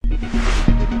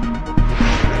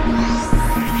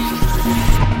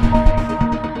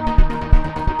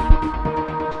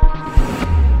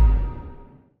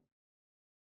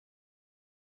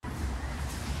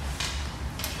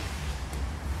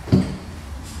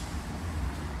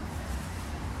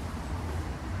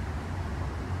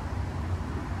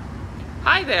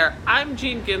Hi there, I'm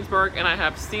Gene Ginsberg, and I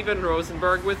have Steven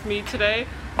Rosenberg with me today.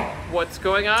 What's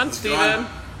going on, Steven?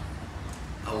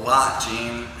 A lot,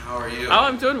 Gene. How are you? Oh,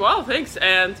 I'm doing well, thanks.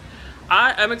 And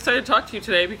I'm excited to talk to you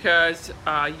today because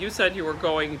you said you were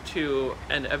going to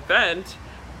an event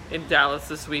in Dallas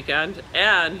this weekend,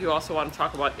 and you also want to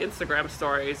talk about Instagram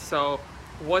stories. So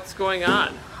what's going on?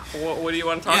 What do you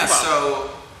want to talk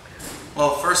about?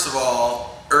 Well, first of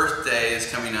all, Earth Day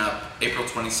is coming up April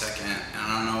 22nd, and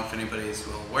I don't know if anybody is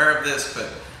well aware of this, but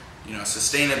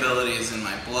sustainability is in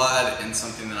my blood and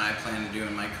something that I plan to do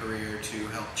in my career to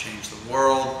help change the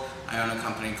world. I own a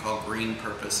company called Green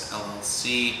Purpose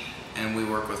LLC, and we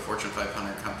work with Fortune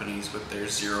 500 companies with their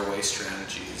zero waste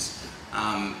strategies.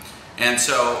 And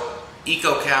so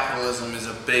eco-capitalism is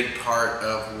a big part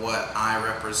of what I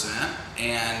represent.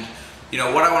 And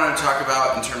what I want to talk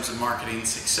about in terms of marketing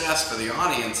success for the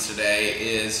audience today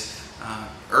is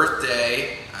Earth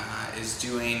Day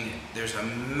there's a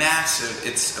massive,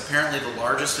 it's apparently the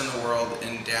largest in the world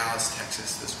in Dallas,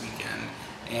 Texas this weekend.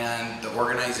 And the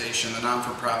organization, the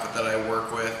non-for-profit that I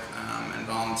work with and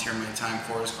volunteer my time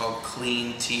for is called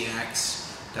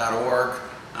cleantx.org.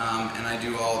 And I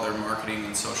do all their marketing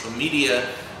and social media.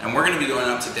 And we're going to be going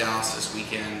up to Dallas this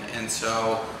weekend. And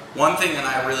so one thing that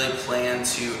I really plan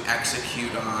to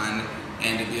execute on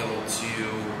and to be able to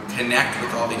connect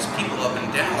with all these people up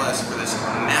in Dallas for this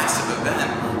massive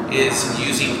event is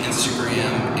using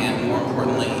Instagram and, more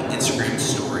importantly, Instagram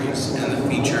stories and the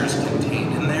features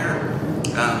contained in there.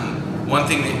 One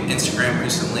thing that Instagram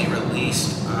recently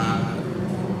released,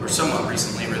 or somewhat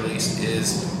recently released,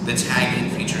 is the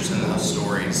tagging features in those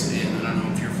stories. And I don't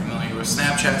know if you're familiar with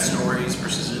Snapchat stories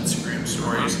versus Instagram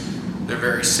stories. They're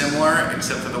very similar,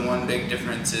 except for the one big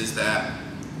difference is that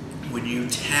when you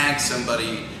tag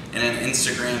somebody in an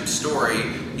Instagram story,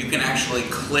 you can actually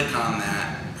click on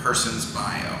that person's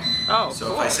bio. Oh, so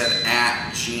cool. If I said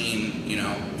 @Gene,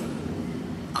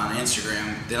 on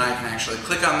Instagram, then I can actually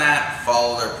click on that,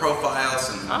 follow their profile,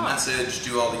 send them a message,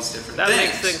 do all these different things. That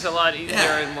makes things a lot easier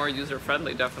and more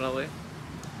user-friendly, definitely.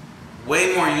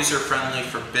 Way more user-friendly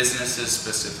for businesses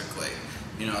specifically.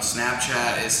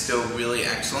 Snapchat is still really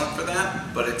excellent for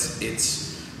that, but it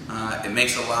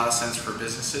makes a lot of sense for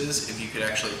businesses if you could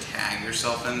actually tag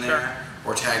yourself in there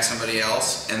or tag somebody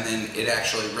else, and then it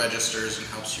actually registers and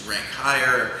helps you rank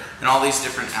higher and all these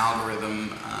different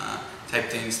algorithm type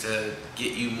things to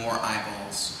get you more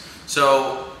eyeballs.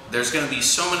 So there's going to be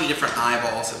so many different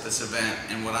eyeballs at this event,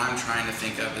 and what I'm trying to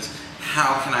think of is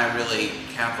how can I really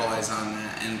capitalize on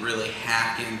that and really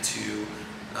hack into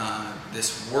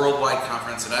this worldwide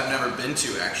conference that I've never been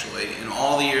to actually. In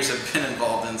all the years I've been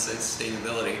involved in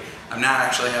sustainability, I've not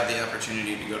actually had the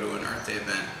opportunity to go to an Earth Day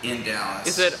event in Dallas.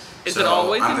 Is it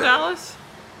always in Dallas?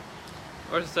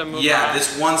 Or does that move around?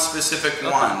 This one specific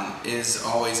one is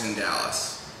always in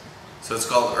Dallas. So it's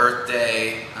called Earth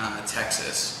Day,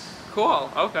 Texas. Cool,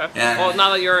 okay. Well, now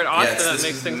that you're in Austin, it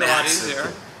makes things a lot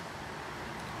easier.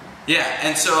 Yeah,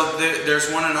 and so there's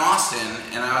one in Austin,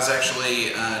 and I was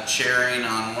actually chairing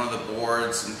on one of the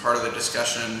boards and part of the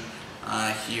discussion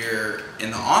here in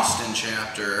the Austin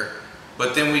chapter,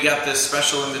 but then we got this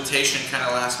special invitation kind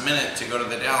of last minute to go to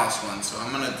the Dallas one, so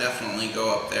I'm going to definitely go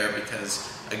up there because,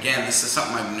 again, this is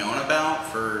something I've known about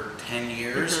for 10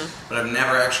 years, but I've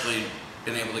never actually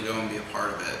been able to go and be a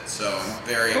part of it, so I'm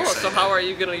very excited. So how are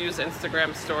you going to use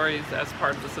Instagram stories as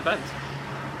part of this event?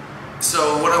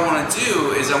 So what I want to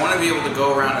do is I want to be able to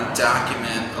go around and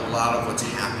document a lot of what's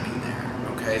happening there,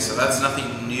 okay? So that's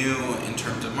nothing new in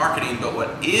terms of marketing, but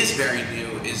what is very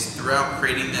new is throughout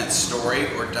creating that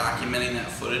story or documenting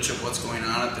that footage of what's going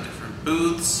on at the different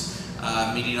booths,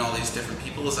 meeting all these different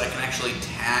people, is I can actually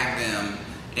tag them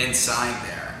inside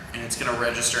there, and it's going to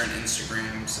register in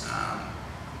Instagram's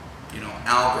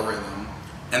algorithm,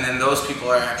 and then those people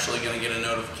are actually going to get a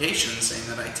notification saying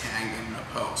that I tagged them in a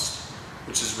post,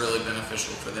 which is really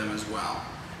beneficial for them as well.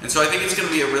 And so I think it's going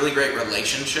to be a really great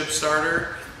relationship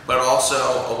starter, but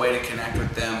also a way to connect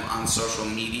with them on social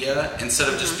media instead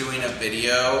of just doing a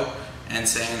video and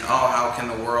saying, oh, how can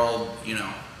the world,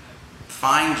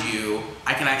 find you?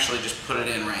 I can actually just put it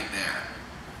in right there.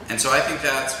 And so I think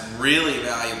that's really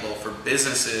valuable for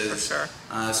businesses,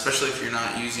 especially if you're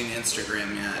not using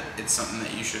Instagram yet. It's something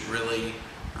that you should really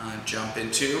jump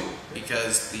into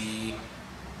because we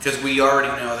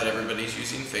already know that everybody's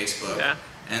using Facebook. Yeah.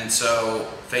 And so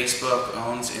Facebook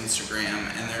owns Instagram,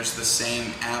 and there's the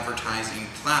same advertising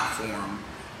platform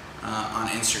on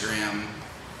Instagram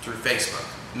through Facebook,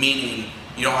 meaning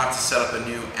you don't have to set up a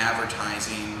new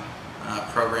advertising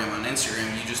program on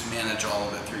Instagram. You just manage all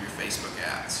of it through your Facebook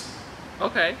ads.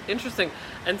 Okay, interesting.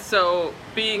 And so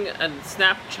being a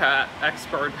Snapchat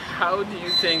expert, how do you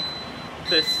think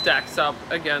this stacks up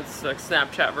against like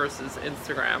Snapchat versus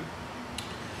Instagram?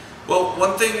 Well,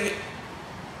 one thing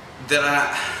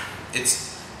that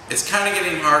it's kind of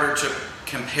getting harder to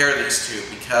compare these two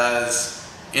because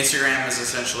Instagram is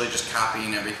essentially just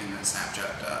copying everything that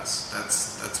Snapchat does.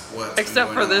 That's what.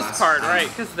 Except for this part, right?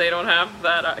 Because they don't have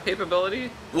that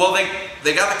capability. Well,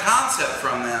 they got the concept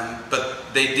from them,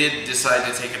 but they did decide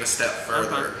to take it a step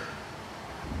further.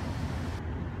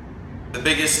 The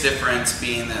biggest difference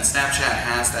being that Snapchat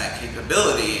has that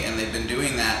capability, and they've been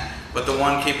doing that. But the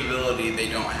one capability they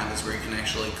don't have is where you can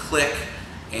actually click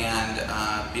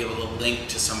and be able to link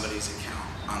to somebody's account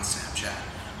on Snapchat.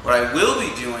 What I will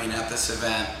be doing at this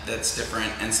event that's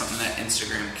different and something that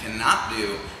Instagram cannot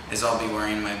do is I'll be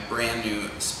wearing my brand new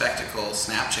Spectacle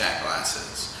Snapchat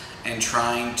glasses and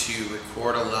trying to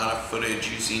record a lot of footage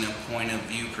using a point of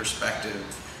view perspective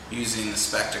using the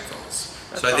spectacles.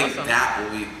 That's so I think awesome. that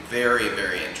will be very,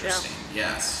 very interesting.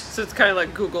 Yeah. Yes. So it's kind of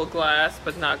like Google Glass,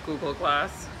 but not Google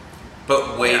Glass.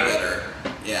 But way better.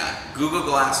 Yeah. Google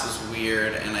Glass was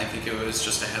weird, and I think it was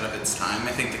just ahead of its time.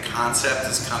 I think the concept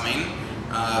is coming.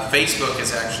 Facebook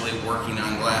is actually working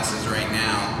on glasses right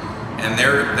now, and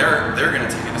they're going to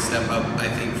take it a step up, I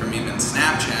think, from even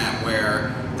Snapchat,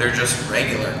 where they're just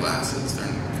regular glasses.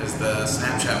 Because the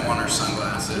Snapchat one are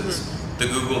sunglasses. Mm-hmm. The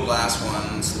Google Glass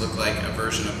ones look like a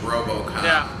version of RoboCop.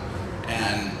 Yeah.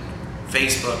 And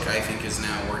Facebook, I think, is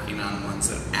now working on ones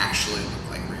that actually look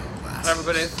like real glasses.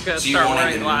 Everybody's going to So start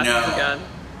wearing glasses again.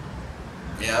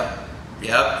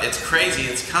 Yep, it's crazy,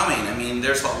 it's coming. I mean,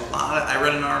 there's a lot I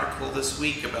read an article this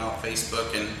week about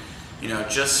Facebook and,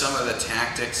 just some of the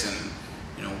tactics and,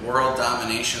 world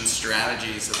domination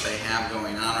strategies that they have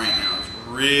going on right now is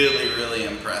really, really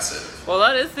impressive. Well,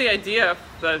 that is the idea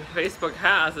that Facebook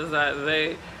has, is that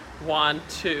they don't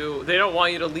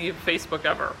want you to leave Facebook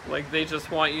ever. Like, they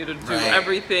just want you to do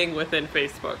everything within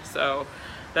Facebook. So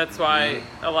that's why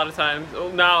a lot of times,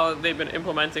 now they've been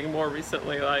implementing more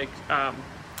recently, like,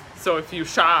 so if you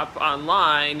shop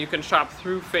online, you can shop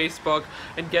through Facebook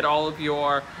and get all of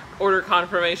your order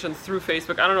confirmations through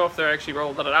Facebook. I don't know if they're actually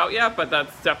rolled it out yet, but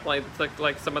that's definitely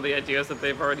like some of the ideas that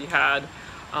they've already had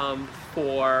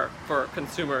for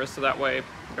consumers. So that way, if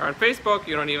you're on Facebook,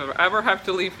 you don't even ever have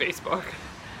to leave Facebook.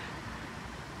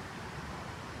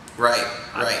 Right.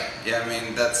 Yeah, I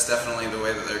mean, that's definitely the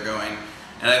way that they're going.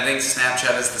 And I think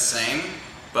Snapchat is the same,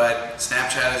 but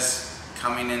Snapchat is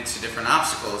coming into different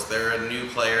obstacles. They're a new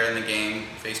player in the game.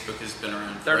 Facebook has been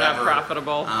around forever. They're not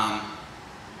profitable.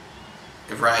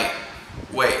 Right.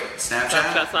 Wait,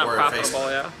 Snapchat's not or profitable,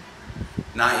 Facebook? yeah.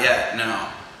 Not yet, no,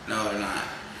 they're not.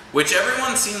 Which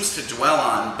everyone seems to dwell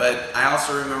on, but I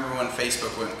also remember when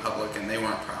Facebook went public and they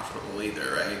weren't profitable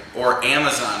either, right? Or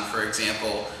Amazon, for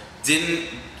example, didn't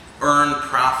earn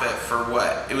profit for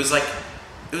what? It was like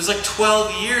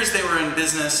 12 years they were in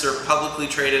business or publicly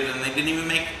traded and they didn't even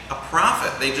make a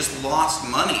profit. They just lost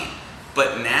money.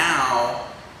 But now,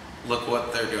 look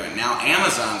what they're doing. Now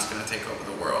Amazon's going to take over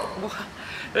the world.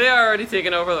 They are already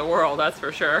taking over the world, that's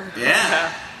for sure.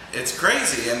 Yeah, it's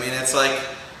crazy. I mean, it's like,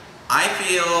 I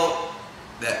feel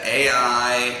that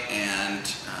AI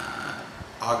and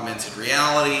augmented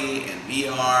reality and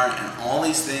VR and all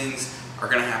these things are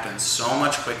going to happen so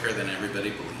much quicker than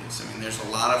everybody believes. I mean, there's a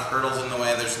lot of hurdles in the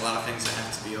way, there's a lot of things that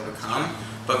have to be overcome.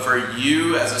 But for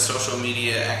you as a social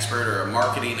media expert or a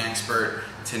marketing expert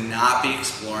to not be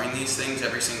exploring these things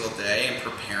every single day and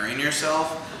preparing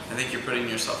yourself, I think you're putting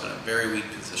yourself in a very weak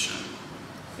position.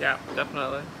 Yeah,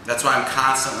 definitely. That's why I'm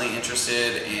constantly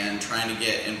interested and trying to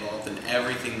get involved in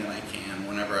everything that I can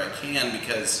whenever I can,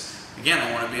 because again,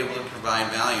 I want to be able to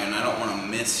provide value and I don't want to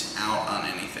miss out on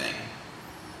anything.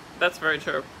 That's very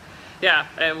true. Yeah,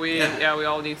 and we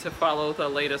all need to follow the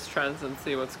latest trends and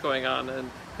see what's going on, and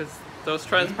because those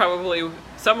trends probably,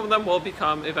 some of them will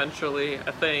become eventually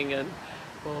a thing and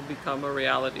will become a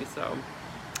reality. So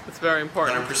it's very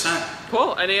important. 100%.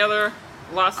 Cool. Any other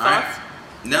last thoughts?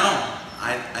 No,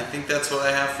 I think that's what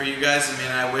I have for you guys. I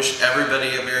mean, I wish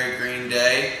everybody a very green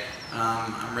day.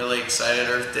 I'm really excited.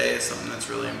 Earth Day is something that's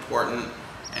really important,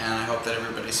 and I hope that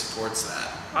everybody supports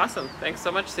that. Awesome. Thanks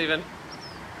so much, Stephen.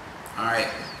 All right.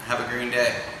 Have a green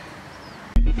day.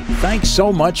 Thanks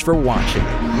so much for watching.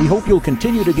 We hope you'll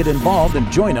continue to get involved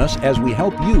and join us as we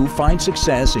help you find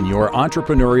success in your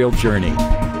entrepreneurial journey.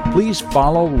 Please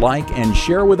follow, like, and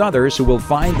share with others who will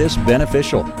find this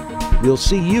beneficial. We'll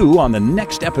see you on the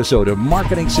next episode of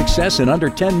Marketing Success in Under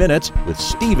 10 Minutes with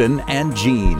Stephen and Jean.